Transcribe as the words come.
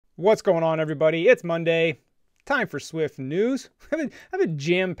What's going on, everybody? It's Monday. Time for Swift News. I have a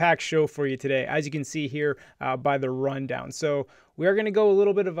jam-packed show for you today, as you can see here by the rundown. So we are going to go a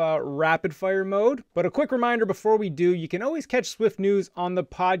little bit of a rapid-fire mode, but a quick reminder before we do, you can always catch Swift News on the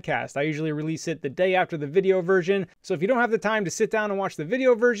podcast. I usually release it the day after the video version, so if you don't have the time to sit down and watch the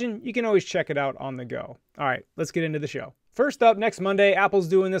video version, you can always check it out on the go. All right, let's get into the show. First up, next Monday, Apple's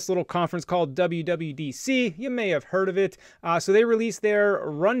doing this little conference called WWDC. You may have heard of it. So they released their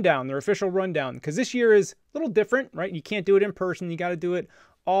rundown, their official rundown, because this year is a little different, right? You can't do it in person. You got to do it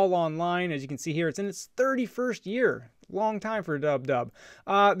all online. As you can see here, it's in its 31st year. Long time for WWDC.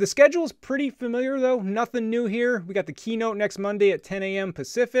 The schedule is pretty familiar, though. Nothing new here. We got the keynote next Monday at 10 a.m.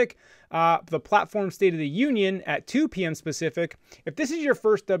 Pacific. The platform State of the Union at 2 p.m. Pacific. If this is your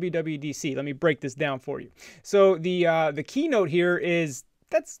first WWDC, let me break this down for you. So the keynote here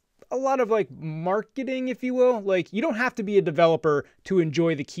that's a lot of like marketing, if you will. Like, you don't have to be a developer to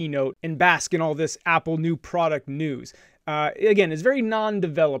enjoy the keynote and bask in all this Apple new product news. Again, it's very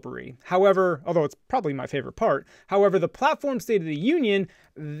non-developer-y. However, although it's probably my favorite part, however, the platform State of the Union,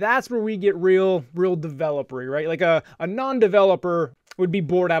 that's where we get real developer-y, right? Like a non-developer would be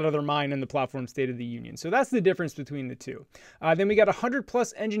bored out of their mind in the platform State of the Union. So that's the difference between the two. Then we got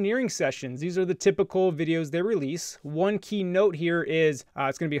 100+ engineering sessions. These are the typical videos they release. One key note here is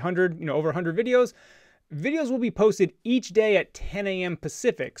it's going to be 100, over 100 videos. Videos will be posted each day at 10 a.m.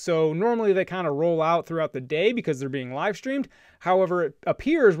 Pacific. So normally they kind of roll out throughout the day because they're being live streamed. However, it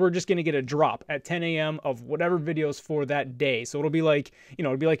appears we're just going to get a drop at 10 a.m. of whatever videos for that day. So it'll be like,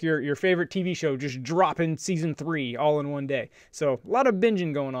 it'll be like your favorite TV show just dropping season 3 all in one day. So a lot of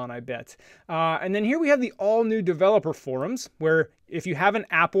binging going on, I bet. And then here we have the all new developer forums, where if you have an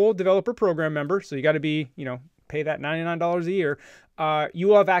Apple developer program member, so you got to be, pay that $99 a year, you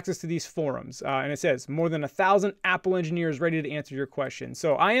will have access to these forums. And it says more than 1,000 Apple engineers ready to answer your questions.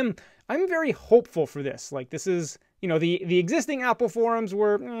 So I'm very hopeful for this. Like, this is, the existing Apple forums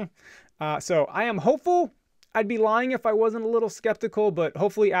were, so I am hopeful. I'd be lying if I wasn't a little skeptical, but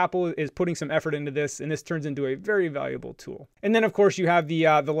hopefully Apple is putting some effort into this, and this turns into a very valuable tool. And then, of course, you have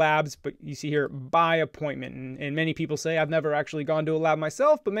the labs, but you see here, by appointment. And many people say, I've never actually gone to a lab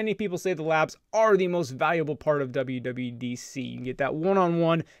myself, but many people say the labs are the most valuable part of WWDC. You can get that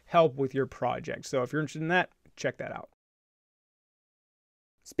one-on-one help with your project. So if you're interested in that, check that out.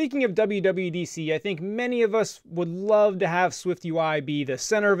 Speaking of WWDC, I think many of us would love to have SwiftUI be the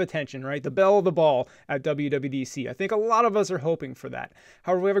center of attention, right? The belle of the ball at WWDC. I think a lot of us are hoping for that.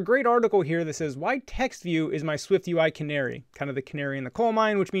 However, we have a great article here that says why TextView is my SwiftUI canary, kind of the canary in the coal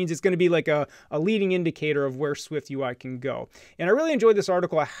mine, which means it's going to be like a leading indicator of where SwiftUI can go. And I really enjoyed this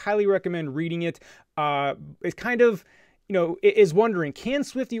article. I highly recommend reading it. It's kind of, is wondering, can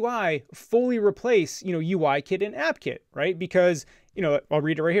SwiftUI fully replace, UIKit and AppKit, right? Because, I'll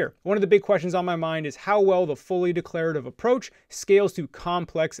read it right here. One of the big questions on my mind is how well the fully declarative approach scales to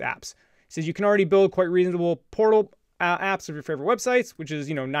complex apps. It says you can already build quite reasonable portal apps of your favorite websites, which is,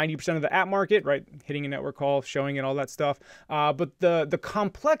 90% of the app market, right? Hitting a network call, showing it, all that stuff. But the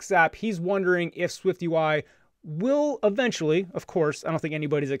complex app, he's wondering if SwiftUI will eventually, of course, I don't think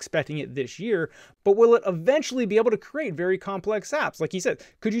anybody's expecting it this year, but will it eventually be able to create very complex apps? Like he said,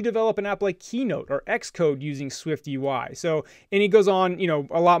 could you develop an app like Keynote or Xcode using SwiftUI? So, and he goes on,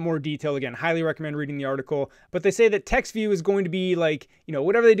 a lot more detail. Again, highly recommend reading the article, but they say that TextView is going to be like,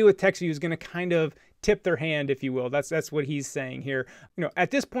 whatever they do with TextView is going to kind of tip their hand, if you will. That's what he's saying here.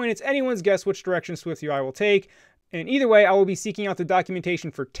 At this point, it's anyone's guess which direction SwiftUI will take. And either way, I will be seeking out the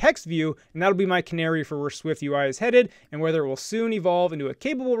documentation for TextView, and that'll be my canary for where SwiftUI is headed and whether it will soon evolve into a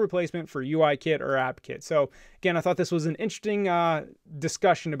capable replacement for UIKit or AppKit. So again, I thought this was an interesting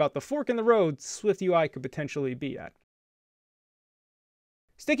discussion about the fork in the road SwiftUI could potentially be at.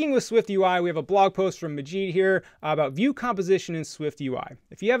 Sticking with SwiftUI, we have a blog post from Majid here about view composition in SwiftUI.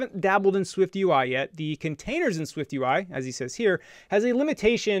 If you haven't dabbled in SwiftUI yet, the containers in SwiftUI, as he says here, has a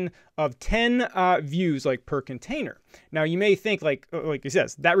limitation of 10 views like per container. Now you may think like he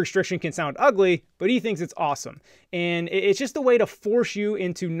says, that restriction can sound ugly, but he thinks it's awesome. And it's just a way to force you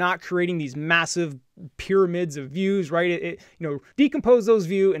into not creating these massive pyramids of views, right? Decompose those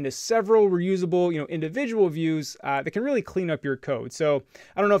views into several reusable, individual views that can really clean up your code. So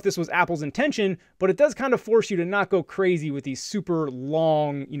I don't know if this was Apple's intention, but it does kind of force you to not go crazy with these super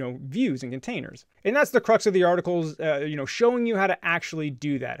long, views and containers. And that's the crux of the articles, showing you how to actually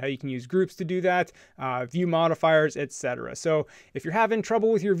do that, how you can use groups to do that, view modifiers, etc. So if you're having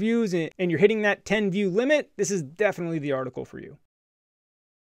trouble with your views and you're hitting that 10 view limit, this is definitely the article for you.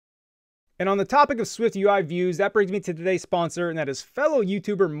 And on the topic of SwiftUI views, that brings me to today's sponsor, and that is fellow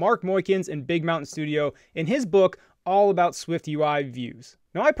YouTuber Moeykens and Big Mountain Studio in his book, All About SwiftUI Views.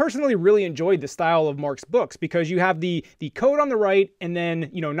 Now, I personally really enjoyed the style of Mark's books because you have the code on the right and then,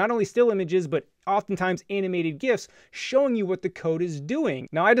 not only still images, but oftentimes animated GIFs showing you what the code is doing.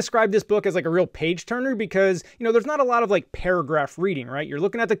 Now, I describe this book as like a real page turner because, there's not a lot of like paragraph reading, right? You're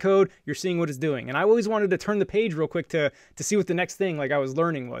looking at the code, you're seeing what it's doing. And I always wanted to turn the page real quick to see what the next thing like I was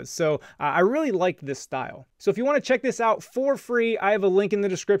learning was. So I really liked this style. So if you want to check this out for free, I have a link in the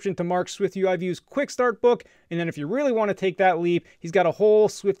description to Mark's SwiftUI Views Quick Start book. And then if you really want to take that leap, he's got a whole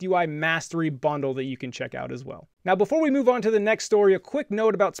SwiftUI Mastery bundle that you can check out as well. Now, before we move on to the next story, a quick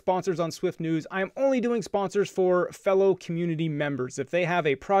note about sponsors on Swift News. I am only doing sponsors for fellow community members. If they have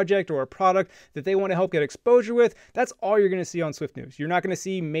a project or a product that they want to help get exposure with, that's all you're going to see on Swift News. You're not going to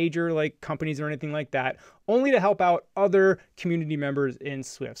see major like companies or anything like that, only to help out other community members in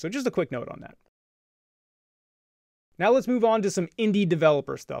Swift. So just a quick note on that. Now let's move on to some indie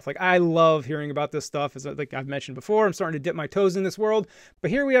developer stuff. Like, I love hearing about this stuff. As like I've mentioned before, I'm starting to dip my toes in this world.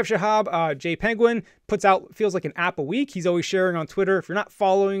 But here we have Shahab J. Penguin, puts out, feels like an app a week. He's always sharing on Twitter. If you're not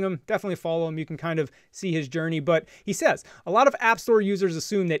following him, definitely follow him. You can kind of see his journey. But he says, a lot of App Store users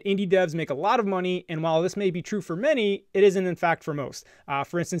assume that indie devs make a lot of money. And while this may be true for many, it isn't in fact for most.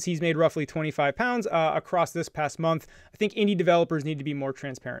 For instance, he's made roughly 25 pounds across this past month. I think indie developers need to be more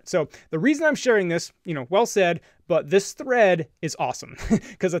transparent. So the reason I'm sharing this, well said, but this thread is awesome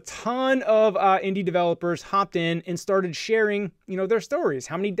because a ton of indie developers hopped in and started sharing, their stories,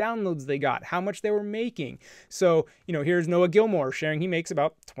 how many downloads they got, how much they were making. So, here's Noah Gilmore sharing he makes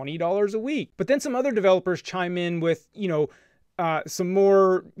about $20 a week. But then some other developers chime in with, some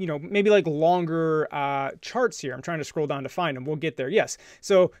more, maybe like longer charts here. I'm trying to scroll down to find them. We'll get there. Yes.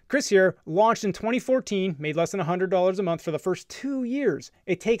 So Chris here launched in 2014, made less than $100 a month for the first 2 years.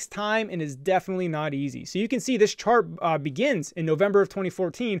 It takes time and is definitely not easy. So you can see this chart begins in November of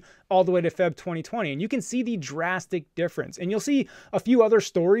 2014 all the way to Feb 2020. And you can see the drastic difference. And you'll see a few other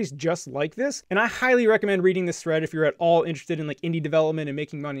stories just like this. And I highly recommend reading this thread if you're at all interested in like indie development and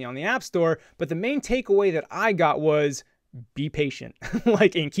making money on the App Store. But the main takeaway that I got was, be patient,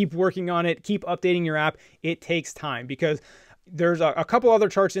 and keep working on it, keep updating your app. It takes time because there's a couple other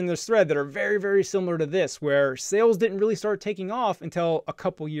charts in this thread that are very, very similar to this, where sales didn't really start taking off until a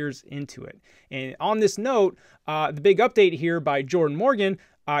couple years into it. And on this note, the big update here by Jordan Morgan,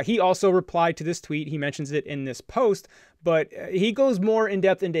 he also replied to this tweet. He mentions it in this post, but he goes more in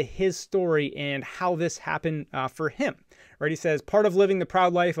depth into his story and how this happened for him. Right, he says, part of living the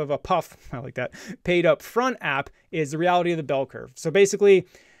proud life of a puff, I like that, paid up front app is the reality of the bell curve. So basically,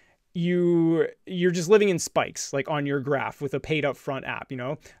 you're just living in spikes, like on your graph with a paid up front app,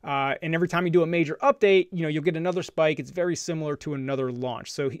 and every time you do a major update, you'll get another spike. It's very similar to another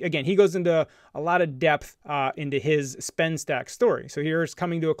launch. So again, he goes into a lot of depth into his spend stack story. So here's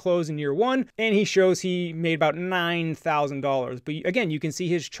coming to a close in year one, and he shows he made about $9,000. But again, you can see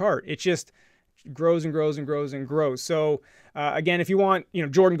his chart. It just grows and grows and grows and grows. So again, if you want,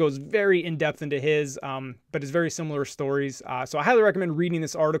 Jordan goes very in depth into his, but it's very similar stories. So I highly recommend reading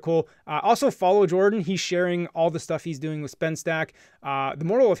this article. Also follow Jordan. He's sharing all the stuff he's doing with SpendStack. The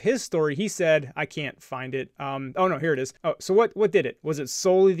moral of his story, he said, I can't find it. Oh no, here it is. Oh, so what did it? Was it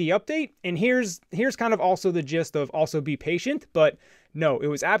solely the update? And here's kind of also the gist of also be patient, but no, it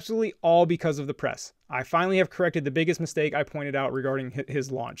was absolutely all because of the press. I finally have corrected the biggest mistake I pointed out regarding his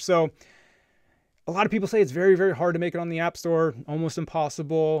launch. So a lot of people say it's very, very hard to make it on the App Store, almost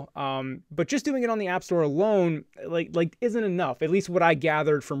impossible. But just doing it on the App Store alone, like isn't enough. At least what I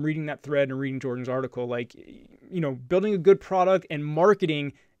gathered from reading that thread and reading Jordan's article, building a good product and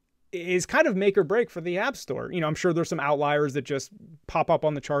marketing is kind of make or break for the App Store. I'm sure there's some outliers that just pop up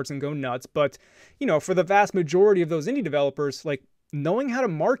on the charts and go nuts. But, for the vast majority of those indie developers, knowing how to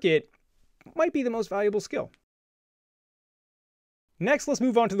market might be the most valuable skill. Next, let's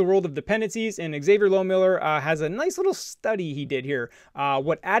move on to the world of dependencies, and Xavier Lohmiller has a nice little study he did here,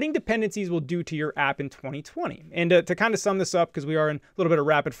 what adding dependencies will do to your app in 2020. And to kind of sum this up, because we are in a little bit of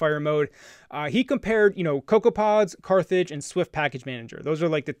rapid fire mode, he compared, CocoaPods, Carthage, and Swift Package Manager. Those are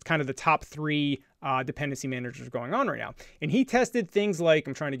like the kind of the top three dependency managers going on right now. And he tested things like,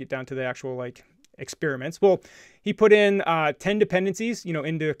 I'm trying to get down to the actual experiments. Well, he put in 10 dependencies,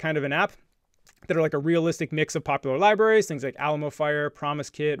 into kind of an app that are like a realistic mix of popular libraries, things like AlamoFire,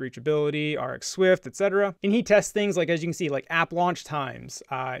 PromiseKit, Reachability, RX Swift, etc. And he tests things like, as you can see, like app launch times.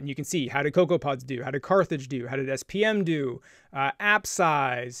 And you can see how did CocoaPods do, how did Carthage do, how did SPM do, app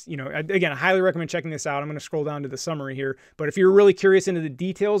size. Again, I highly recommend checking this out. I'm going to scroll down to the summary here. But if you're really curious into the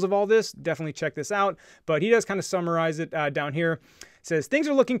details of all this, definitely check this out. But he does kind of summarize it down here. says, things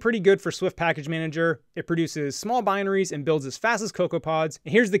are looking pretty good for Swift Package Manager. It produces small binaries and builds as fast as CocoaPods.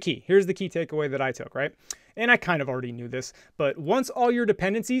 And here's the key. Here's the key takeaway that I took, right? And I kind of already knew this, but once all your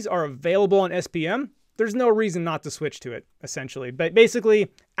dependencies are available on SPM, there's no reason not to switch to it, essentially. But basically,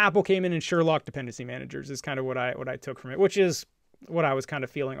 Apple came in and Sherlock dependency managers is kind of what I took from it, which is what I was kind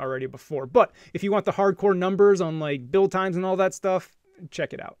of feeling already before. But if you want the hardcore numbers on like build times and all that stuff,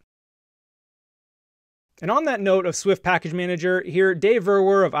 check it out. And on that note of Swift Package Manager, here, Dave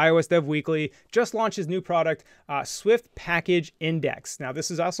Verwer of iOS Dev Weekly just launched his new product, Swift Package Index. Now, this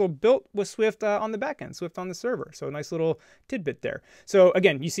is also built with Swift on the backend, Swift on the server. So a nice little tidbit there. So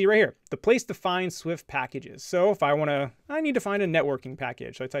again, you see right here, the place to find Swift packages. So if I need to find a networking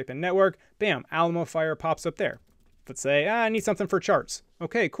package. So I type in network, bam, Alamo Fire pops up there. Let's say, I need something for charts.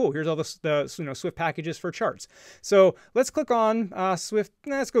 Okay, cool. Here's all the Swift packages for charts. So let's click on Swift.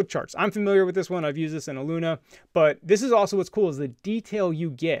 Let's go charts. I'm familiar with this one. I've used this in Luna. But this is also what's cool is the detail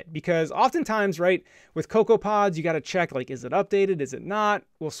you get. Because oftentimes, right, with CocoaPods, you got to check, like, is it updated? Is it not?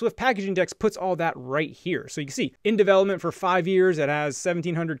 Well, Swift Package Index puts all that right here. So you can see, in development for 5 years, it has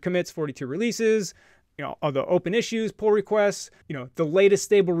 1,700 commits, 42 releases. All the open issues, pull requests, the latest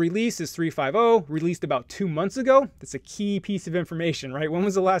stable release is 3.5.0, released about 2 months ago. That's a key piece of information, right? When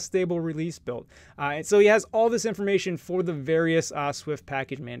was the last stable release built? And so he has all this information for the various Swift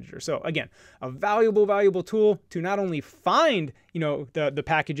Package Manager. So again, a valuable tool to not only find, the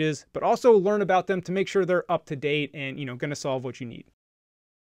packages, but also learn about them to make sure they're up to date and, going to solve what you need.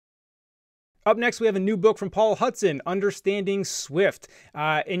 Up next, we have a new book from Paul Hudson, Understanding Swift.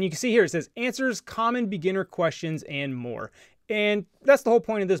 And you can see here, it says, answers common beginner questions and more. And that's the whole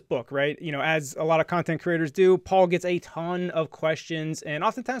point of this book, right? As a lot of content creators do, Paul gets a ton of questions. And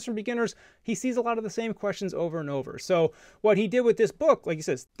oftentimes from beginners, he sees a lot of the same questions over and over. So what he did with this book, like he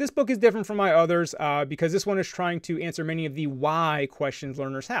says, this book is different from my others because this one is trying to answer many of the why questions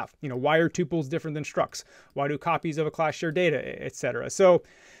learners have. Why are tuples different than structs? Why do copies of a class share data, etc.? So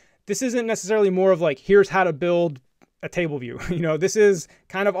this isn't necessarily more of like, here's how to build a table view. This is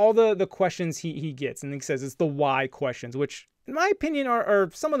kind of all the questions he gets. And he says it's the why questions, which in my opinion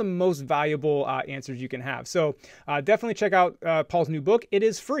are some of the most valuable answers you can have. So definitely check out Paul's new book. It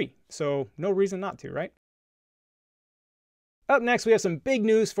is free, so no reason not to, right? Up next, we have some big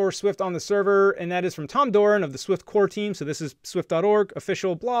news for Swift on the server, and that is from Tom Doran of the Swift core team. So this is Swift.org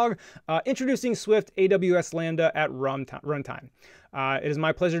official blog, introducing Swift AWS Lambda at runtime. It is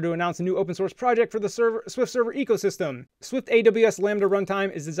my pleasure to announce a new open source project for the Swift server ecosystem. Swift AWS Lambda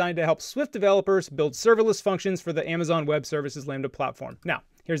Runtime is designed to help Swift developers build serverless functions for the Amazon Web Services Lambda platform. Now,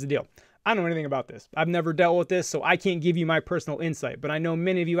 here's the deal. I don't know anything about this. I've never dealt with this, so I can't give you my personal insight, but I know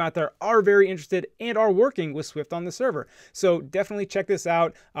many of you out there are very interested and are working with Swift on the server. So definitely check this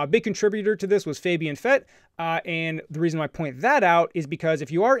out. A big contributor to this was Fabian Fett, and the reason why I point that out is because if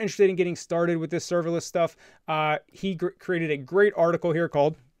you are interested in getting started with this serverless stuff, he created a great article here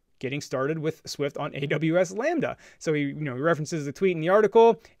called Getting Started with Swift on AWS Lambda. So he references the tweet in the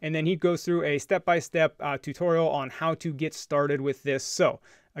article, and then he goes through a step-by-step tutorial on how to get started with this. So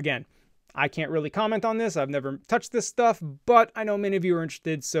again, I can't really comment on this. I've never touched this stuff, but I know many of you are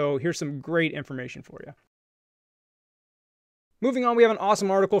interested, so here's some great information for you. Moving on, we have an awesome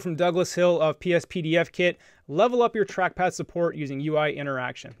article from Douglas Hill of PS PDF Kit, Level Up Your Trackpad Support Using UI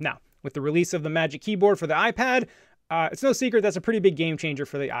Interaction. Now, with the release of the Magic Keyboard for the iPad, it's no secret that's a pretty big game changer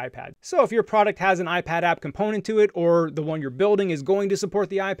for the iPad. So if your product has an iPad app component to it, or the one you're building is going to support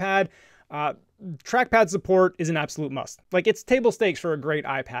the iPad, Trackpad support is an absolute must. Like, it's table stakes for a great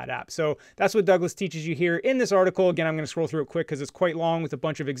iPad app. So that's what Douglas teaches you here in this article. Again, I'm going to scroll through it quick because it's quite long with a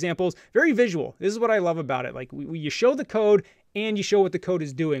bunch of examples. Very visual. This is what I love about it. Like, you show the code and you show what the code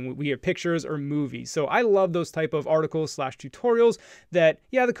is doing. We have pictures or movies. So I love those type of articles / tutorials that,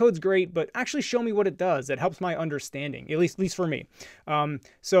 yeah, the code's great, but actually show me what it does. That helps my understanding, at least for me.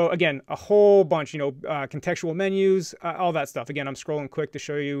 So again, a whole bunch, contextual menus, all that stuff. Again, I'm scrolling quick to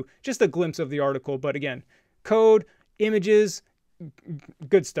show you just a glimpse of the article, but again, code, images,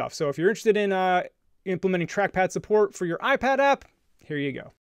 good stuff. So if you're interested in implementing trackpad support for your iPad app, here you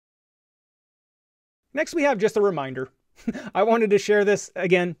go. Next, we have just a reminder. I wanted to share this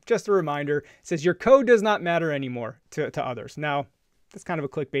again, just a reminder. It says your code does not matter anymore to others. Now, that's kind of a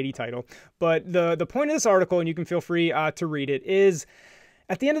clickbaity title, but the point of this article, and you can feel free to read it, is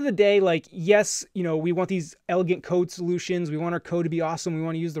at the end of the day, like, yes, we want these elegant code solutions. We want our code to be awesome. We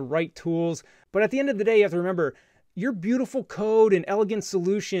want to use the right tools. But at the end of the day, you have to remember, your beautiful code and elegant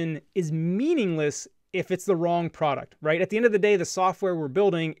solution is meaningless if it's the wrong product, right? At the end of the day, the software we're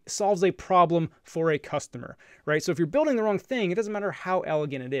building solves a problem for a customer, right? So if you're building the wrong thing, it doesn't matter how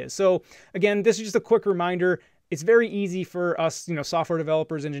elegant it is. So again, this is just a quick reminder. it's very easy for us, software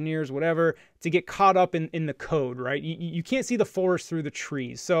developers, engineers, whatever, to get caught up in the code, right? You can't see the forest through the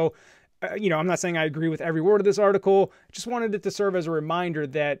trees. So, I'm not saying I agree with every word of this article. Just wanted it to serve as a reminder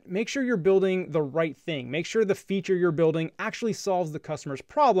that make sure you're building the right thing. Make sure the feature you're building actually solves the customer's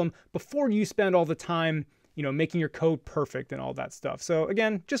problem before you spend all the time, making your code perfect and all that stuff. So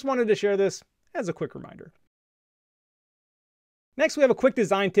again, just wanted to share this as a quick reminder. Next, we have a quick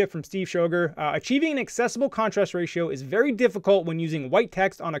design tip from Steve Schoger. Achieving an accessible contrast ratio is very difficult when using white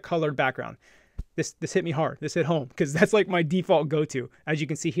text on a colored background. This hit me hard. This hit home because that's like my default go-to, as you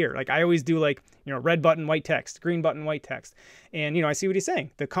can see here. Like I always do red button, white text, green button, white text. And, I see what he's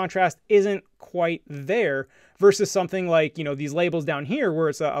saying. The contrast isn't quite there versus something like, these labels down here where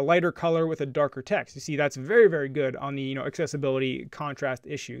it's a lighter color with a darker text. You see, that's very, very good on the, accessibility contrast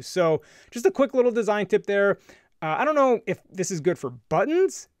issues. So just a quick little design tip there. I don't know if this is good for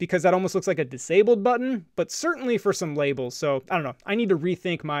buttons because that almost looks like a disabled button, but certainly for some labels. So I don't know. I need to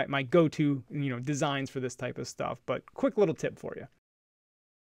rethink my go-to, designs for this type of stuff, but quick little tip for you.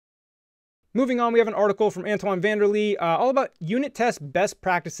 Moving on, we have an article from Antoine Vanderlee all about unit test best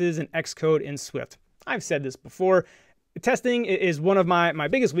practices in Xcode in Swift. I've said this before. Testing is one of my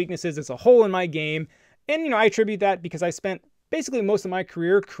biggest weaknesses. It's a hole in my game. And, I attribute that because I spent basically most of my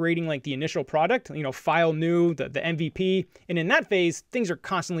career creating like the initial product, file new, the MVP. And in that phase, things are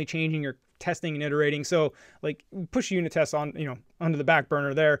constantly changing. You're testing and iterating. So like push unit tests on, onto the back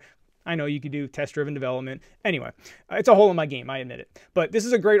burner there. I know you could do test-driven development. Anyway, it's a hole in my game, I admit it. But this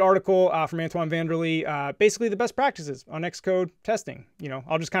is a great article from Antoine Vanderlee, basically the best practices on Xcode testing.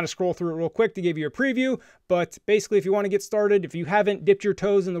 I'll just kind of scroll through it real quick to give you a preview. But basically, if you want to get started, if you haven't dipped your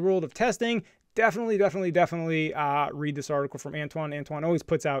toes in the world of testing, definitely read this article from Antoine. Antoine always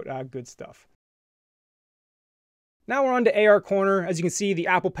puts out good stuff. Now we're on to ARCorner. As you can see, the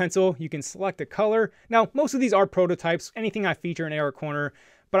Apple Pencil, you can select a color. Now, most of these are prototypes, anything I feature in ARCorner,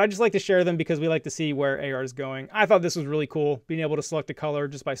 but I just like to share them because we like to see where AR is going. I thought this was really cool, being able to select a color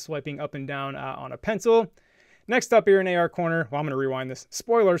just by swiping up and down on a pencil. Next up here in ARCorner, well, I'm going to rewind this.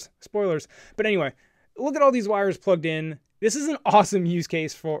 Spoilers. But anyway, look at all these wires plugged in. This is an awesome use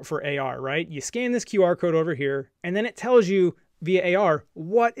case for AR, right? You scan this QR code over here, and then it tells you via AR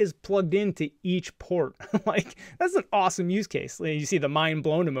what is plugged into each port. Like, that's an awesome use case. You see the mind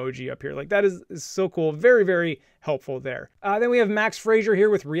blown emoji up here. Like, that is so cool. Very, very helpful there. Then we have Max Fraser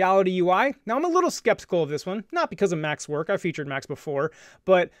here with Reality UI. Now, I'm a little skeptical of this one, not because of Mac's work. I've featured Max before,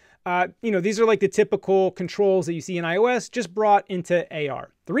 but these are like the typical controls that you see in iOS, just brought into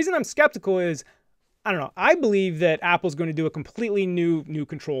AR. The reason I'm skeptical is, I don't know. I believe that Apple's going to do a completely new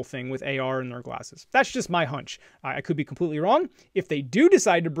control thing with AR in their glasses. That's just my hunch. I could be completely wrong. If they do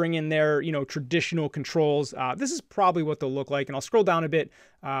decide to bring in their, traditional controls, this is probably what they'll look like. And I'll scroll down a bit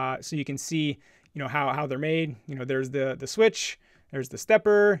so you can see, how they're made. There's the switch, there's the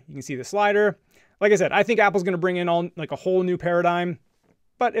stepper, you can see the slider. Like I said, I think Apple's going to bring in a whole new paradigm.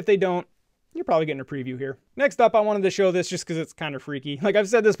 But if they don't, you're probably getting a preview here. Next up, I wanted to show this just because it's kind of freaky. Like I've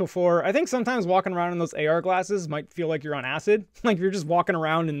said this before, I think sometimes walking around in those AR glasses might feel like you're on acid. Like you're just walking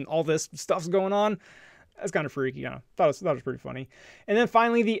around and all this stuff's going on. That's kind of freaky. Thought it was pretty funny. And then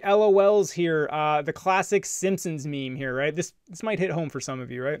finally, the LOLs here, the classic Simpsons meme here, right? This might hit home for some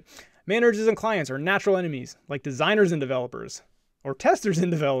of you, right? Managers and clients are natural enemies, like designers and developers, or testers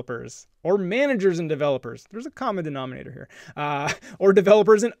and developers, or managers and developers. There's a common denominator here. Or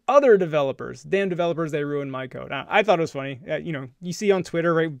developers and other developers. Damn developers, they ruined my code. I thought it was funny. You see on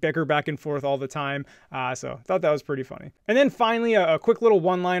Twitter, right, bicker back and forth all the time. So I thought that was pretty funny. And then finally, a quick little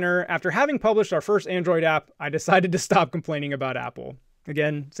one-liner. After having published our first Android app, I decided to stop complaining about Apple.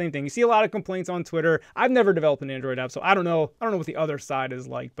 Again, same thing. You see a lot of complaints on Twitter. I've never developed an Android app, so I don't know what the other side is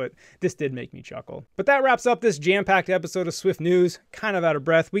like, but this did make me chuckle. But that wraps up this jam-packed episode of Swift News. Kind of out of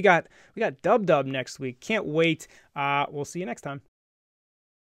breath. We got Dub next week. Can't wait. We'll see you next time.